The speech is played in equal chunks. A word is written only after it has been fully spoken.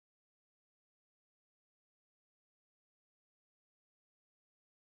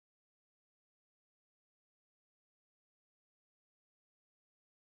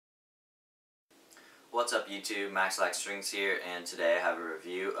What's up YouTube, MaxLax Strings here, and today I have a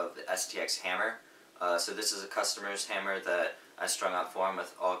review of the STX Hammer. So this is a customer's hammer that I strung up for him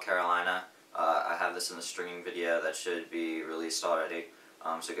with all Carolina. I have this in the stringing video that should be released already,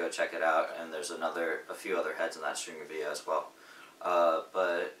 so go check it out, and there's a few other heads in that stringing video as well.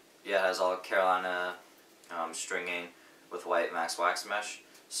 But yeah, it has all Carolina stringing with white MaxLax mesh.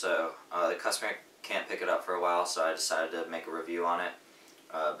 So the customer can't pick it up for a while, so I decided to make a review on it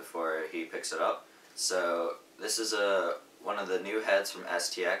before he picks it up. So this is one of the new heads from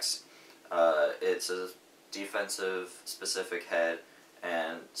STX. It's a defensive specific head,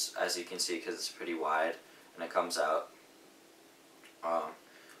 and as you can see, because it's pretty wide and it comes out.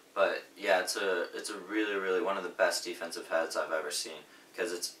 But yeah, it's a really one of the best defensive heads I've ever seen,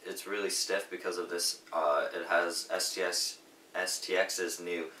 because it's really stiff because of this. It has STX's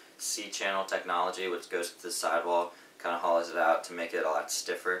new C-channel technology, which goes to the sidewall, kind of hollows it out to make it a lot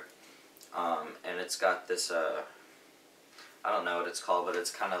stiffer. And it's got this, I don't know what it's called, but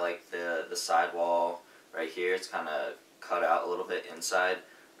it's kind of like the sidewall right here. It's kind of cut out a little bit inside.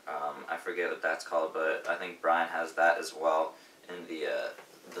 I forget what that's called, but I think Brian has that as well in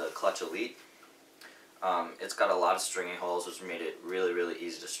the Clutch Elite. It's got a lot of stringing holes, which made it really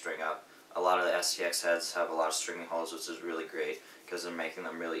easy to string up. A lot of the STX heads have a lot of stringing holes, which is really great because they're making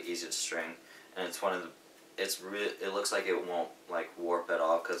them really easy to string. And it's one of the it looks like it won't like warp at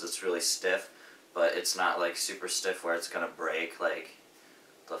all because it's really stiff, but it's not like super stiff where it's gonna break like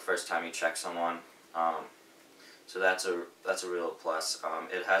the first time you check someone. So that's a real plus.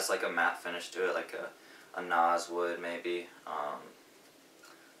 It has like a matte finish to it, like a Nas would maybe. I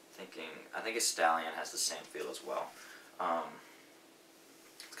think a Stallion has the same feel as well.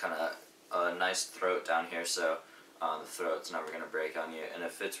 It's kind of a nice throat down here, so the throat's never going to break on you, and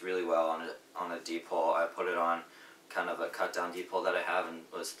it fits really well on a deep hole. I put it on kind of a cut down deep hole that I have and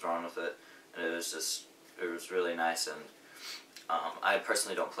was thrown with it, and it was really nice. And I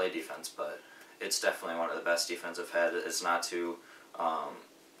personally don't play defense, but it's definitely one of the best defensive heads. It's not too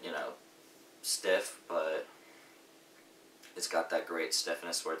stiff, but it's got that great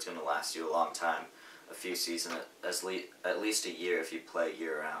stiffness where it's going to last you a long time, a few seasons, at least a year if you play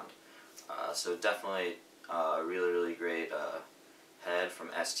year round. So definitely really great head from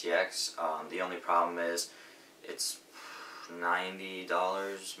STX. The only problem is it's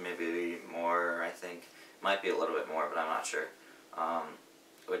 $90, maybe more. I think might be a little bit more, but I'm not sure.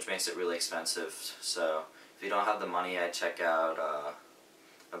 Which makes it really expensive. So if you don't have the money, I'd check out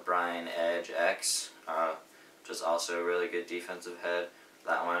a Brian Edge X, which is also a really good defensive head.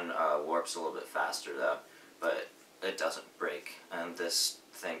 That one warps a little bit faster though, but it doesn't break, and this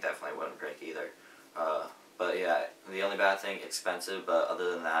thing definitely wouldn't break either. But yeah, the only bad thing, expensive, but other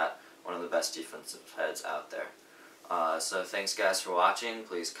than that, one of the best defensive heads out there. So thanks guys for watching.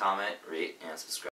 Please comment, rate, and subscribe.